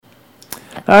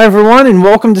Hi, everyone, and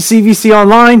welcome to CVC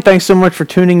Online. Thanks so much for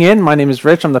tuning in. My name is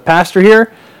Rich. I'm the pastor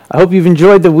here. I hope you've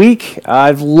enjoyed the week.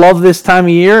 I've loved this time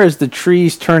of year as the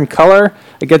trees turn color.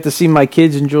 I get to see my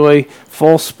kids enjoy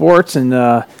fall sports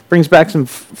and brings back some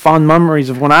fond memories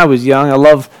of when I was young. I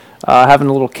love having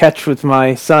a little catch with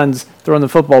my sons, throwing the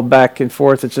football back and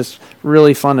forth. It's just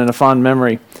really fun and a fond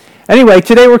memory. Anyway,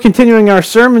 today we're continuing our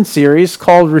sermon series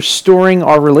called Restoring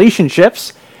Our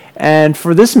Relationships. And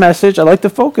for this message, I'd like to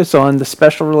focus on the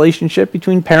special relationship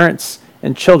between parents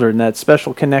and children, that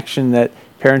special connection that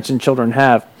parents and children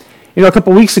have. You know, a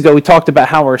couple weeks ago, we talked about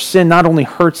how our sin not only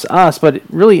hurts us, but it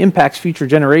really impacts future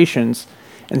generations.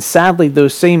 And sadly,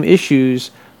 those same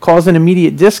issues cause an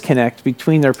immediate disconnect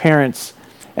between their parents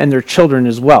and their children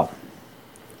as well.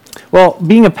 Well,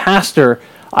 being a pastor,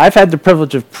 I've had the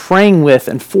privilege of praying with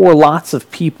and for lots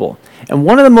of people. And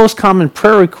one of the most common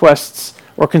prayer requests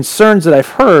or concerns that I've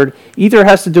heard either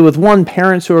has to do with, one,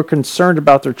 parents who are concerned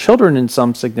about their children in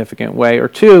some significant way, or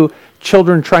two,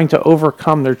 children trying to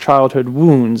overcome their childhood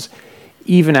wounds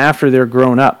even after they're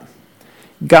grown up.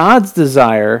 God's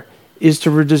desire is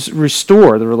to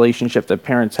restore the relationship that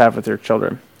parents have with their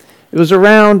children. It was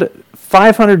around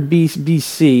 500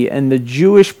 BC, and the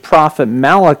Jewish prophet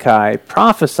Malachi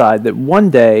prophesied that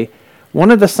one day, one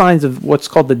of the signs of what's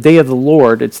called the day of the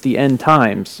Lord, it's the end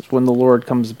times, when the Lord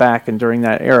comes back and during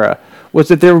that era, was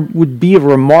that there would be a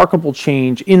remarkable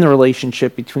change in the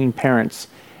relationship between parents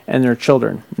and their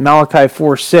children. Malachi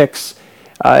 4:6,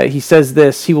 he says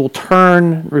this, he will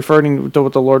turn, referring to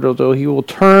what the Lord will do, he will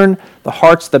turn the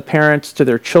hearts of the parents to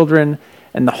their children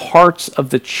and the hearts of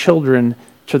the children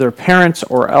to their parents,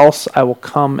 or else I will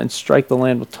come and strike the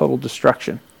land with total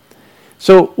destruction.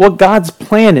 So what God's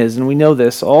plan is, and we know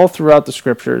this all throughout the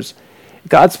scriptures,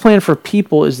 God's plan for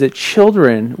people is that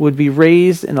children would be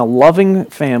raised in a loving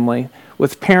family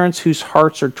with parents whose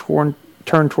hearts are turned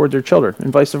toward their children,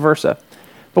 and vice versa.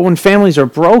 But when families are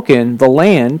broken, the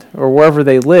land, or wherever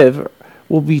they live,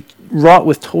 will be wrought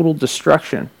with total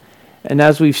destruction. And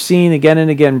as we've seen again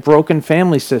and again, broken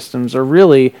family systems are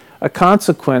really a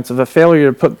consequence of a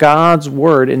failure to put God's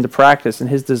word into practice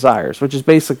and his desires, which is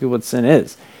basically what sin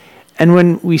is. And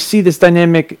when we see this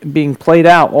dynamic being played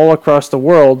out all across the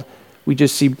world, we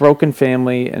just see broken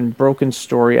family and broken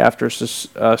story after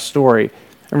story.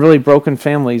 And really, broken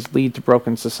families lead to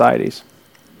broken societies.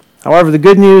 However, the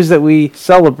good news that we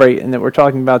celebrate and that we're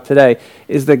talking about today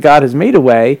is that God has made a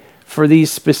way for these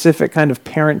specific kind of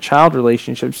parent-child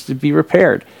relationships to be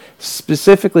repaired,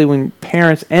 specifically when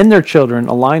parents and their children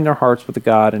align their hearts with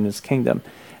God and his kingdom.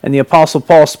 And the Apostle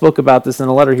Paul spoke about this in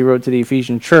a letter he wrote to the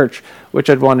Ephesian church, which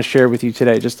I'd want to share with you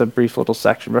today, just a brief little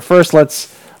section. But first,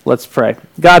 let's pray.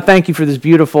 God, thank you for this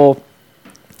beautiful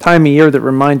time of year that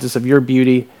reminds us of your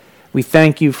beauty. We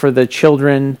thank you for the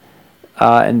children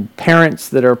and parents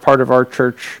that are part of our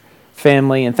church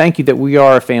family, and thank you that we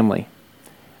are a family.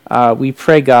 We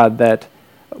pray, God, that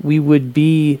we would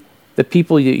be the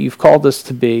people that you've called us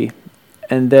to be,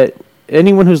 and that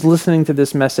anyone who's listening to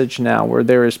this message now, where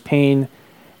there is pain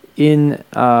in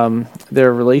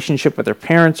their relationship with their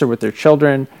parents or with their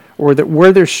children, or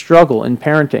where there's struggle in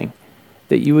parenting,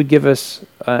 that you would give us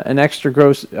an extra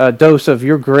dose of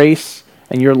your grace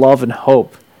and your love and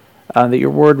hope, that your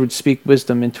word would speak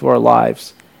wisdom into our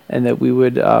lives, and that we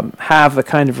would have the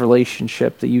kind of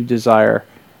relationship that you desire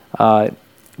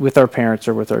with our parents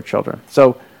or with our children.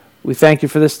 So we thank you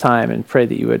for this time and pray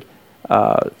that you would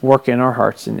work in our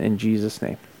hearts in Jesus'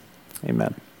 name.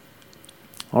 Amen.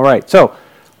 All right, so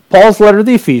Paul's letter to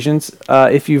the Ephesians,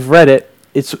 if you've read it,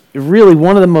 it's really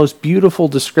one of the most beautiful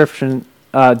descriptions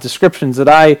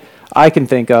that I can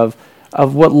think of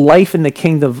what life in the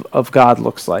kingdom of God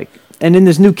looks like. And in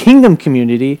this new kingdom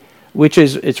community,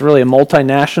 it's really a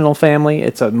multinational family,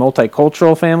 it's a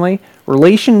multicultural family,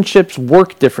 relationships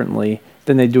work differently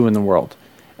than they do in the world.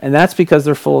 And that's because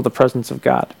they're full of the presence of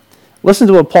God. Listen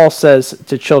to what Paul says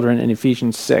to children in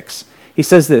Ephesians 6. He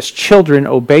says this, children,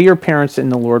 obey your parents in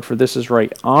the Lord, for this is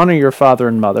right. Honor your father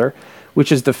and mother,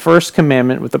 which is the first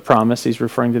commandment with the promise. He's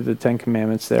referring to the 10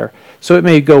 Commandments there. So it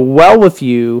may go well with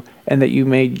you and that you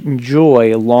may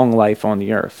enjoy a long life on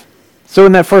the earth. So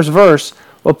in that first verse,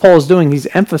 what Paul is doing, he's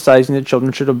emphasizing that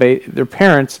children should obey their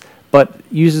parents, but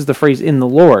uses the phrase in the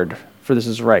Lord, for this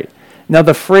is right. Now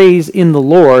the phrase in the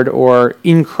Lord, or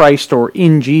in Christ, or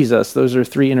in Jesus, those are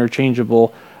three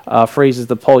interchangeable phrases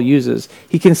that Paul uses.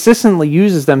 He consistently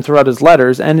uses them throughout his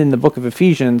letters and in the book of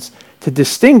Ephesians to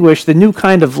distinguish the new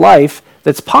kind of life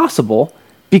that's possible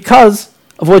because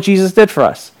of what Jesus did for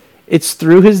us. It's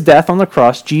through his death on the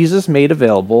cross, Jesus made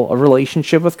available a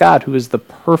relationship with God, who is the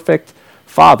perfect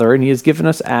Father, and he has given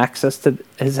us access to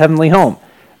his heavenly home.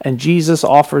 And Jesus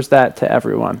offers that to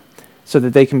everyone. so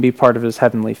that they can be part of his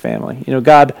heavenly family.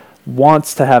 God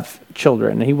wants to have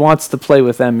children, and he wants to play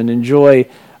with them and enjoy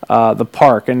the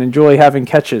park and enjoy having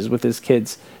catches with his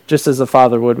kids, just as a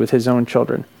father would with his own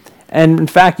children. And in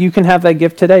fact, you can have that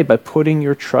gift today by putting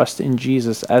your trust in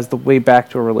Jesus as the way back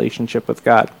to a relationship with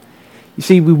God. You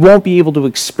see, we won't be able to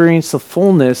experience the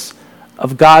fullness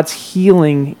of God's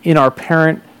healing in our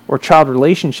parent or child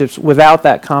relationships without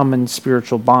that common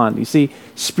spiritual bond. You see,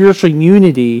 spiritual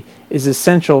unity is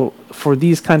essential for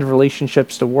these kind of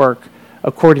relationships to work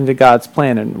according to God's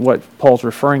plan and what Paul's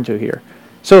referring to here.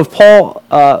 So if Paul,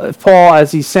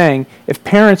 as he's saying, if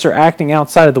parents are acting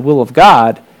outside of the will of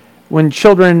God, when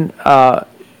children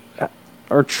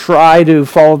or try to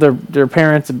follow their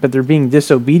parents, but they're being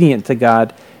disobedient to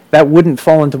God, that wouldn't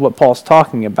fall into what Paul's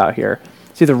talking about here.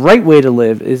 See, the right way to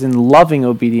live is in loving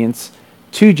obedience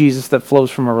to Jesus that flows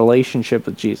from a relationship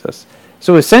with Jesus.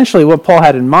 So essentially what Paul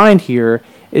had in mind here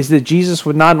is that Jesus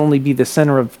would not only be the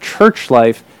center of church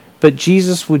life, but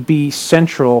Jesus would be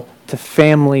central to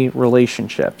family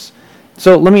relationships.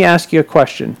 So let me ask you a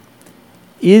question.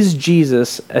 Is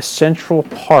Jesus a central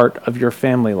part of your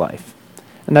family life?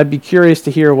 And I'd be curious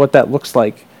to hear what that looks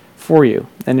like for you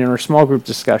and in our small group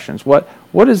discussions. What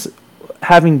does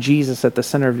having Jesus at the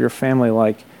center of your family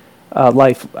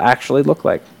life actually look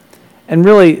like? And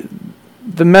really,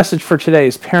 the message for today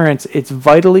is, parents, it's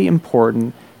vitally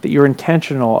important that you're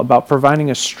intentional about providing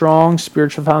a strong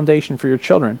spiritual foundation for your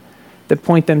children that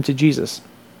point them to Jesus.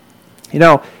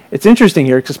 It's interesting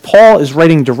here because Paul is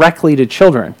writing directly to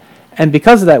children. And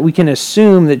because of that, we can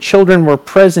assume that children were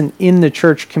present in the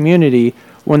church community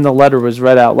when the letter was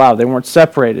read out loud. They weren't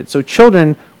separated. So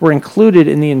children were included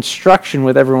in the instruction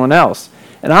with everyone else.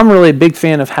 And I'm really a big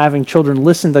fan of having children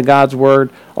listen to God's word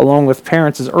along with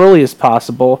parents as early as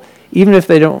possible, even if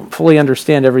they don't fully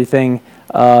understand everything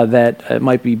that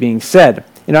might be being said.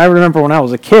 I remember when I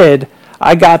was a kid,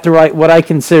 I got through what I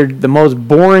considered the most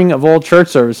boring of all church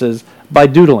services by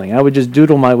doodling. I would just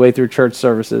doodle my way through church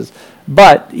services.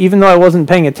 But even though I wasn't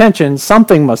paying attention,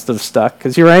 something must have stuck,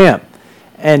 because here I am.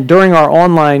 And during our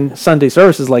online Sunday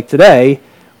services like today,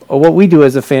 what we do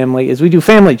as a family is we do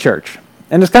family church.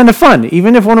 And it's kind of fun,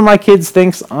 even if one of my kids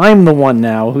thinks I'm the one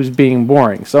now who's being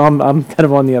boring. So I'm kind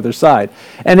of on the other side.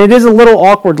 And it is a little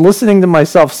awkward listening to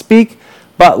myself speak,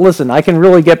 but listen, I can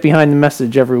really get behind the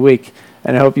message every week,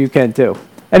 and I hope you can too.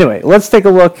 Anyway, let's take a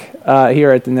look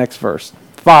here at the next verse.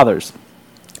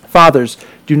 Fathers,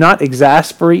 do not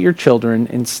exasperate your children.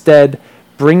 Instead,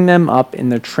 bring them up in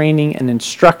the training and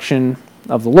instruction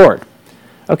of the Lord.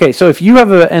 Okay, so if you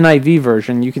have an NIV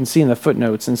version, you can see in the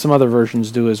footnotes, and some other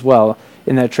versions do as well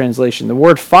in that translation, the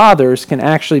word fathers can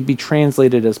actually be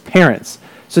translated as parents.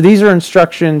 So these are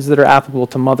instructions that are applicable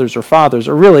to mothers or fathers,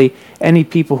 or really any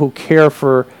people who care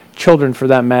for children for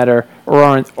that matter,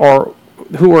 or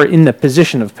who are in the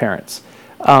position of parents.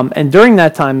 And during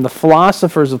that time, the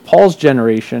philosophers of Paul's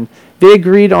generation, they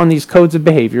agreed on these codes of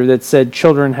behavior that said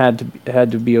children had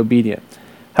to be obedient.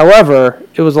 However,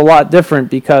 it was a lot different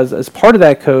because as part of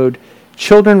that code,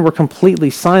 children were completely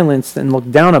silenced and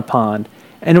looked down upon,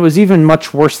 and it was even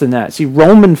much worse than that. See,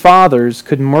 Roman fathers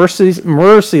could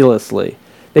mercilessly,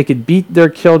 they could beat their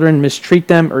children, mistreat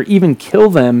them, or even kill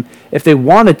them if they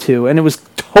wanted to, and it was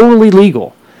totally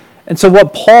legal. And so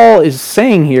what Paul is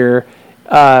saying here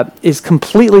is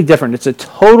completely different. It's a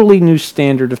totally new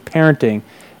standard of parenting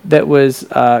that was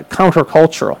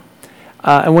countercultural.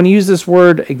 And when you use this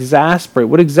word exasperate,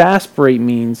 what exasperate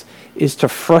means is to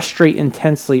frustrate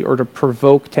intensely or to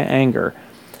provoke to anger.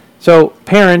 So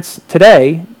parents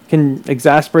today can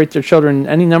exasperate their children in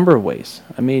any number of ways.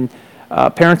 I mean,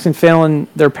 parents can fail in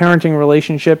their parenting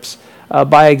relationships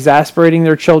by exasperating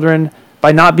their children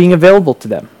by not being available to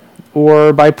them,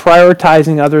 or by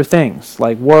prioritizing other things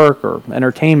like work or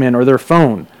entertainment or their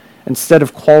phone instead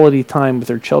of quality time with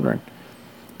their children.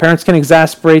 Parents can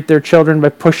exasperate their children by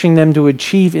pushing them to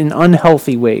achieve in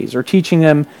unhealthy ways, or teaching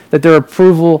them that their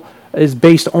approval is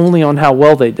based only on how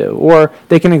well they do. Or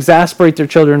they can exasperate their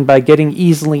children by getting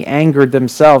easily angered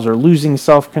themselves, or losing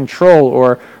self-control,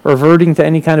 or reverting to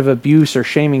any kind of abuse or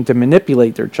shaming to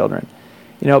manipulate their children.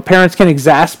 Parents can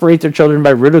exasperate their children by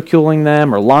ridiculing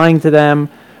them or lying to them,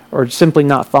 or simply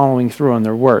not following through on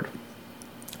their word.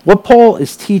 What Paul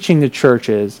is teaching the church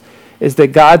is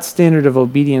that God's standard of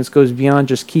obedience goes beyond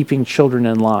just keeping children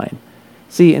in line.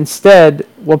 See, instead,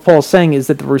 what Paul's saying is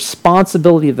that the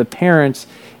responsibility of the parents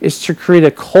is to create a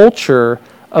culture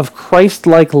of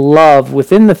Christ-like love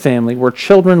within the family where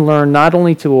children learn not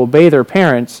only to obey their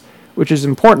parents, which is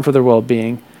important for their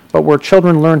well-being, but where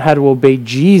children learn how to obey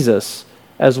Jesus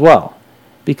as well,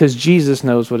 because Jesus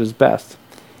knows what is best.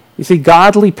 You see,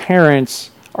 godly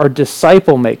parents are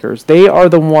disciple makers. They are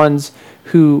the ones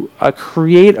who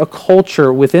create a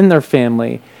culture within their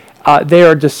family. They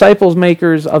are disciples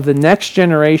makers of the next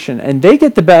generation, and they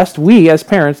get the best, we as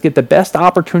parents get the best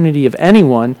opportunity of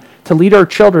anyone to lead our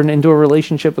children into a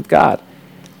relationship with God.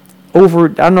 I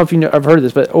don't know if I've heard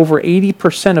this, but over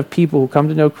 80% of people who come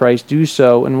to know Christ do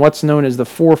so in what's known as the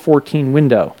 4-14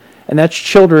 window. And that's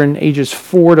children ages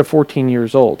 4 to 14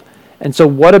 years old. And so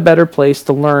what a better place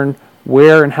to learn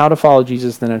where and how to follow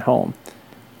Jesus than at home.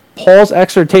 Paul's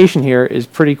exhortation here is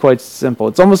pretty quite simple.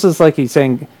 It's almost as like he's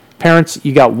saying, parents,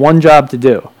 you got one job to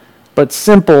do. But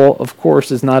simple, of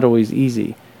course, is not always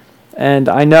easy. And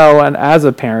I know, and as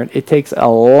a parent, it takes a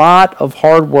lot of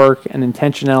hard work and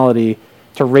intentionality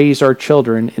to raise our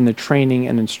children in the training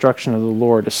and instruction of the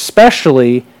Lord,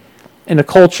 especially in a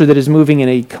culture that is moving in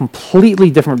a completely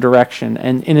different direction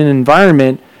and in an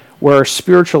environment where our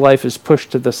spiritual life is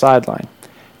pushed to the sideline.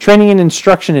 Training and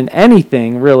instruction in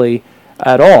anything, really,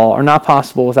 at all, are not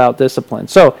possible without discipline.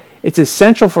 So it's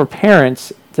essential for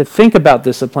parents to think about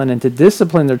discipline and to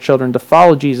discipline their children to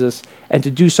follow Jesus and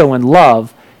to do so in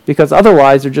love, because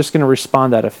otherwise they're just going to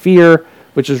respond out of fear,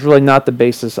 which is really not the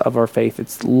basis of our faith.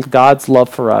 It's God's love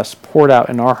for us poured out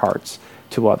in our hearts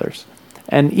to others.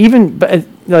 And even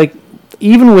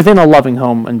within a loving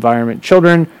home environment,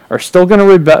 children are still going to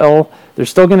rebel. They're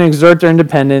still going to exert their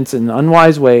independence in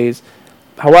unwise ways.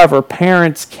 However,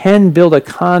 parents can build a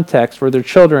context where their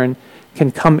children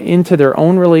can come into their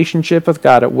own relationship with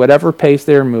God at whatever pace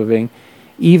they're moving,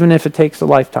 even if it takes a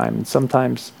lifetime. And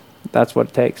sometimes that's what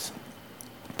it takes.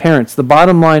 Parents, the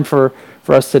bottom line for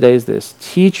us today is this: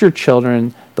 teach your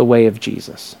children the way of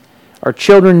Jesus. Our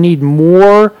children need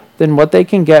more than what they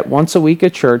can get once a week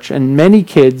at church, and many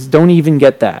kids don't even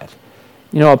get that.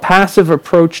 A passive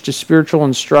approach to spiritual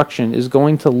instruction is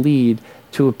going to lead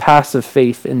to a passive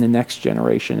faith in the next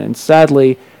generation. And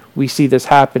sadly, we see this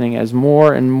happening as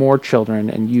more and more children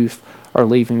and youth are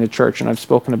leaving the church. And I've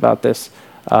spoken about this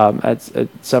at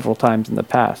several times in the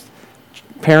past.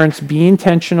 Parents, be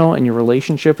intentional in your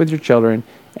relationship with your children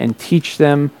and teach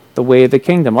them the way of the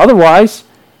kingdom. Otherwise,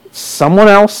 someone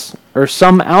else or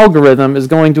some algorithm is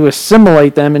going to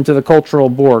assimilate them into the cultural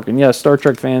Borg. And yes, Star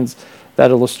Trek fans, that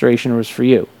illustration was for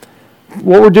you.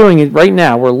 What we're doing is right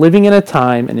now, we're living in a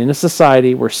time and in a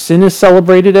society where sin is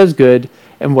celebrated as good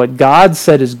and what God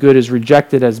said is good is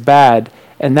rejected as bad.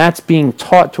 And that's being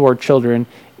taught to our children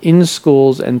in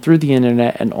schools and through the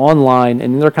internet and online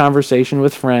and in their conversation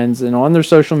with friends and on their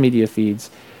social media feeds.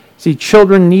 See,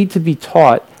 children need to be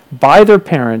taught by their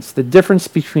parents the difference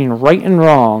between right and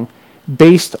wrong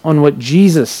based on what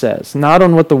Jesus says, not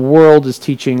on what the world is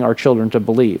teaching our children to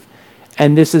believe.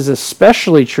 And this is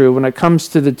especially true when it comes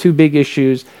to the two big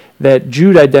issues that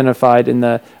Jude identified in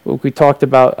what we talked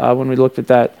about when we looked at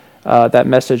that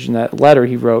message and that letter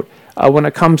he wrote. When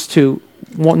it comes to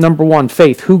number one,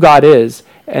 faith, who God is,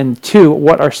 and two,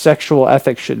 what our sexual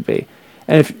ethics should be.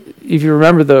 And if you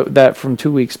remember that from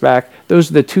 2 weeks back, those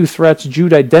are the two threats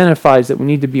Jude identifies that we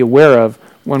need to be aware of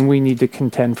when we need to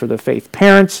contend for the faith.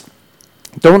 Parents,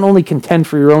 don't only contend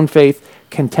for your own faith,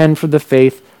 contend for the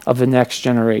faith of the next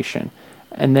generation.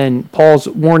 And then Paul's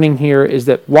warning here is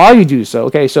that while you do so,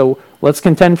 okay, so let's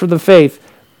contend for the faith,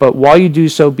 but while you do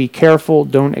so, be careful,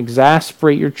 don't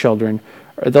exasperate your children,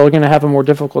 or they're going to have a more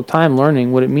difficult time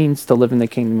learning what it means to live in the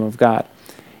kingdom of God.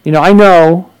 I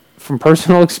know from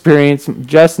personal experience,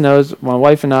 Jess knows, my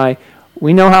wife and I,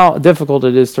 we know how difficult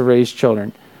it is to raise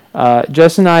children.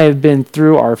 Jess and I have been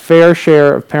through our fair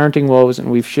share of parenting woes,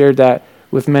 and we've shared that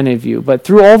with many of you. But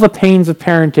through all the pains of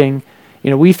parenting,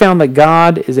 we found that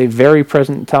God is a very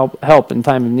present help in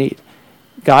time of need.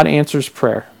 God answers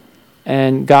prayer,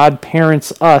 and God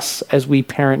parents us as we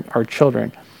parent our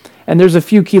children. And there's a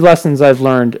few key lessons I've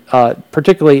learned,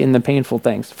 particularly in the painful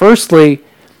things. Firstly,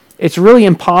 it's really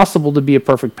impossible to be a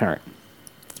perfect parent.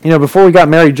 Before we got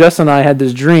married, Jess and I had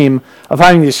this dream of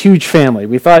having this huge family.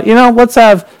 We thought, let's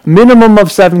have a minimum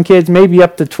of 7 kids, maybe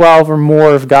up to 12 or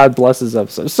more if God blesses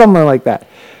us, so something like that.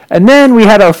 And then we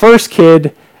had our first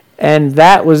kid, and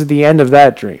that was the end of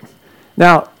that dream.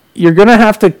 Now, you're going to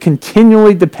have to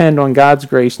continually depend on God's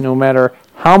grace no matter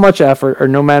how much effort or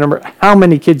no matter how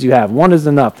many kids you have. One is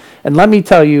enough. And let me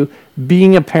tell you,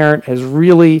 being a parent has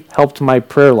really helped my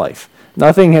prayer life.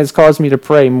 Nothing has caused me to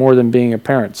pray more than being a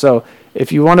parent. So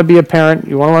if you want to be a parent,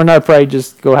 you want to learn how to pray,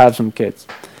 just go have some kids.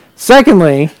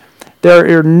 Secondly,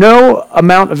 there's no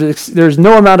amount of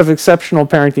exceptional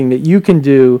parenting that you can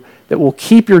do that will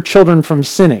keep your children from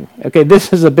sinning. Okay,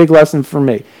 this is a big lesson for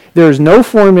me. There is no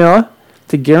formula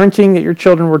to guaranteeing that your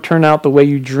children will turn out the way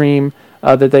you dream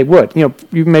that they would.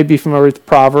 You may be familiar with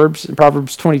Proverbs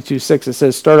 22:6. It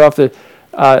says, "Start off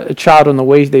a child on the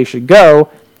ways they should go,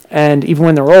 And even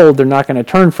when they're old, they're not going to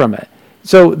turn from it.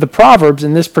 So the Proverbs,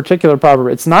 in this particular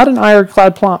proverb, it's not an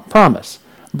ironclad promise,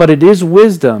 but it is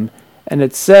wisdom. And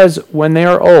it says when they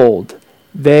are old,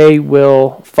 they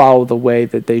will follow the way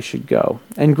that they should go.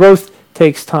 And growth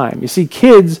takes time. You see,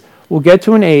 kids will get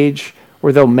to an age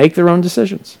where they'll make their own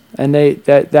decisions. And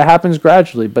that happens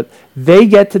gradually. But they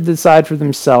get to decide for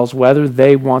themselves whether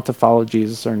they want to follow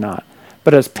Jesus or not.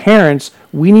 But as parents,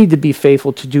 we need to be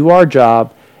faithful to do our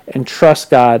job and trust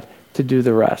God to do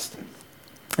the rest.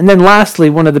 And then lastly,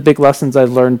 one of the big lessons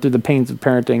I've learned through the pains of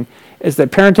parenting is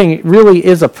that parenting really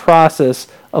is a process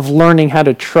of learning how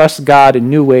to trust God in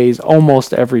new ways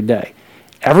almost every day.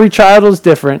 Every child is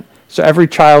different, so every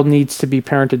child needs to be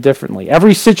parented differently.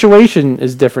 Every situation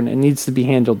is different and needs to be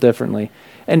handled differently.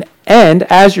 And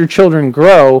as your children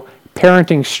grow,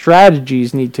 parenting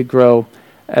strategies need to grow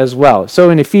as well. So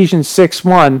in Ephesians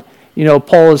 6:1,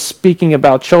 Paul is speaking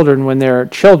about children when they're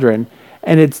children,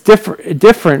 and it's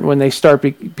different when they start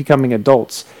becoming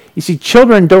adults. You see,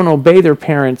 children don't obey their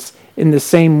parents in the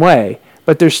same way,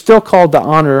 but they're still called to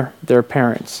honor their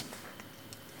parents.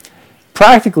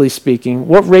 Practically speaking,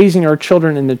 what raising our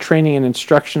children in the training and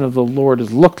instruction of the Lord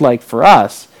has looked like for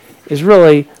us is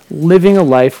really living a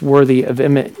life worthy of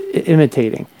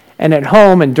imitating. And at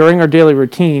home and during our daily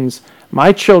routines,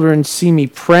 my children see me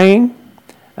praying,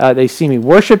 they see me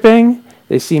worshiping,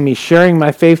 they see me sharing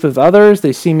my faith with others,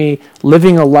 they see me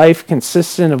living a life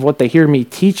consistent of what they hear me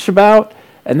teach about,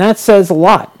 and that says a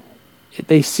lot.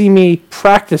 They see me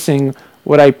practicing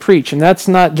what I preach, and that's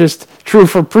not just true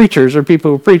for preachers or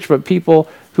people who preach, but people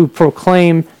who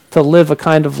proclaim to live a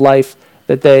kind of life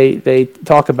that they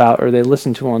talk about or they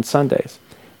listen to on Sundays.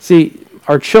 See,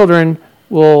 our children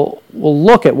will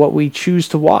look at what we choose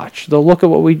to watch. They'll look at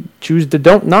what we choose to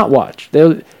not watch.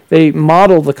 They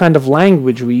model the kind of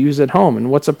language we use at home and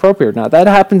what's appropriate. Now, that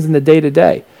happens in the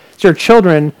day-to-day. So our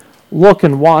children look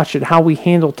and watch at how we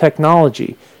handle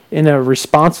technology in a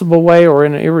responsible way or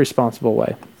in an irresponsible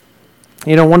way.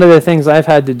 One of the things I've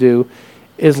had to do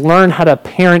is learn how to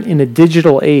parent in a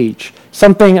digital age,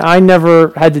 something I never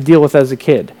had to deal with as a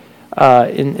kid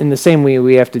in the same way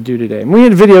we have to do today. And we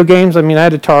had video games. I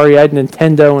had Atari, I had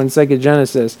Nintendo and Sega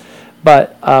Genesis,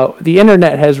 but the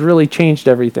internet has really changed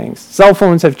everything. Cell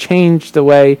phones have changed the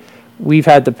way we've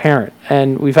had to parent,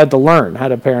 and we've had to learn how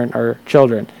to parent our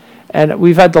children. And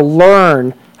we've had to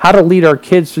learn how to lead our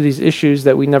kids through these issues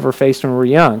that we never faced when we were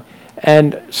young.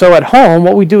 And so at home,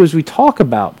 what we do is we talk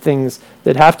about things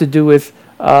that have to do with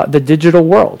the digital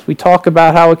world. We talk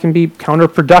about how it can be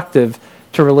counterproductive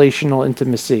to relational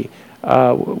intimacy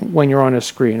when you're on a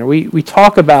screen. Or we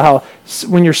talk about how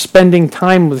when you're spending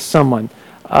time with someone,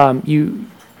 you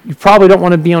probably don't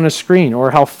want to be on a screen,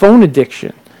 or how phone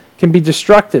addiction can be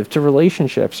destructive to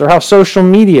relationships, or how social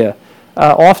media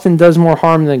often does more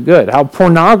harm than good, how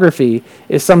pornography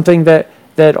is something that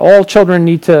all children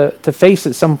need to face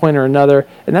at some point or another,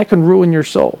 and that can ruin your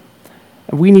soul.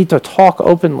 And we need to talk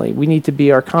openly. We need to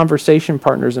be our conversation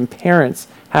partners, and parents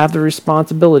have the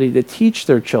responsibility to teach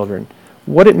their children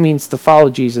what it means to follow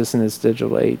Jesus in this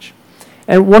digital age.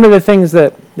 And one of the things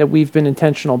that we've been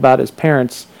intentional about as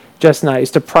parents, Jess and I,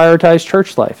 is to prioritize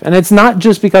church life. And it's not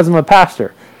just because I'm a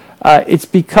pastor. It's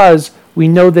because we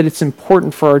know that it's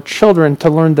important for our children to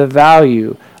learn the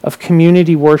value of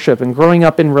community worship and growing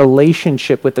up in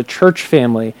relationship with the church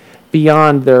family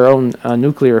beyond their own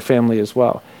nuclear family as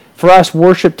well. For us,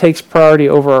 worship takes priority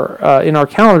over in our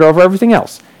calendar over everything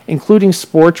else, including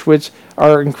sports, which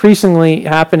are increasingly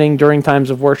happening during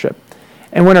times of worship.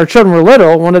 And when our children were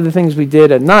little, one of the things we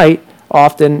did at night,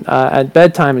 often at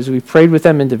bedtime, is we prayed with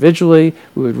them individually.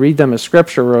 We would read them a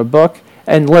scripture or a book.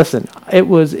 And listen, it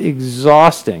was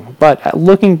exhausting. But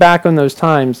looking back on those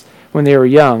times when they were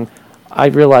young, I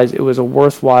realized it was a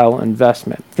worthwhile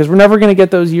investment, because we're never going to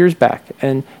get those years back.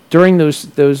 And during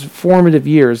those formative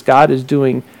years, God is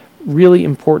doing really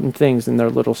important things in their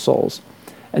little souls.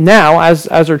 And now, as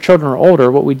our children are older,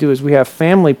 what we do is we have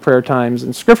family prayer times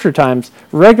and scripture times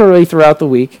regularly throughout the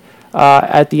week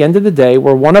at the end of the day,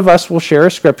 where one of us will share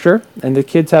a scripture, and the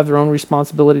kids have their own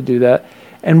responsibility to do that,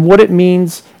 and what it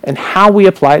means and how we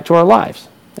apply it to our lives.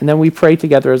 And then we pray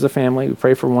together as a family. We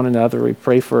pray for one another. We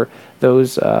pray for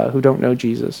those who don't know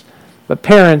Jesus. But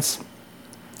parents,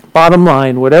 bottom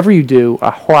line, whatever you do,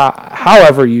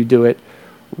 however you do it,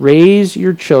 raise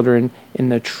your children in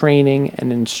the training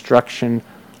and instruction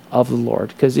of the Lord.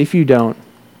 Because if you don't,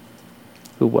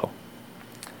 who will?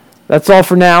 That's all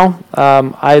for now.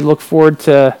 I look forward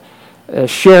to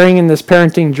sharing in this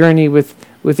parenting journey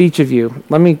with each of you.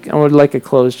 I would like to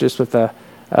close just with a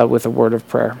word of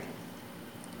prayer.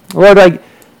 Lord, I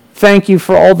thank you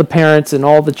for all the parents and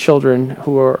all the children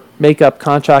who make up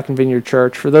Conshohocken Vineyard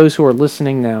Church, for those who are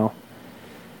listening now.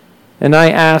 And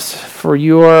I ask for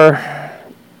your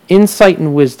insight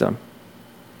and wisdom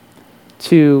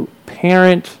to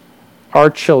parent our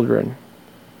children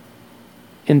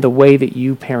in the way that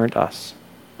you parent us.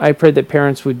 I pray that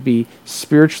parents would be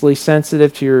spiritually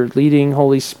sensitive to your leading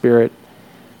Holy Spirit,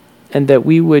 and that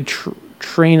we would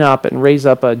train up and raise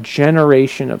up a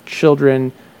generation of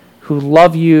children who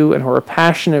love you and who are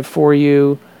passionate for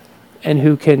you, and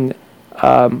who can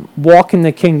walk in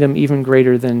the kingdom even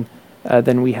greater than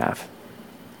we have.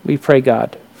 We pray,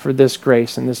 God, for this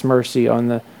grace and this mercy on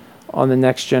the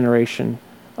next generation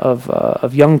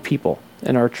of young people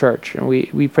in our church. And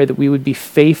we pray that we would be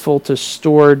faithful to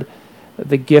steward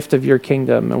the gift of your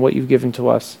kingdom and what you've given to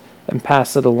us, and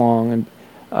pass it along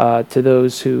and to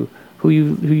those who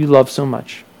you love so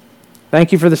much.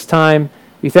 Thank you for this time.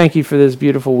 We thank you for this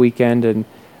beautiful weekend, and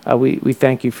we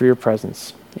thank you for your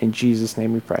presence. In Jesus'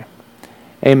 name we pray.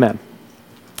 Amen.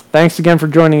 Thanks again for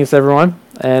joining us, everyone,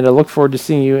 and I look forward to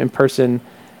seeing you in person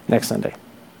next Sunday.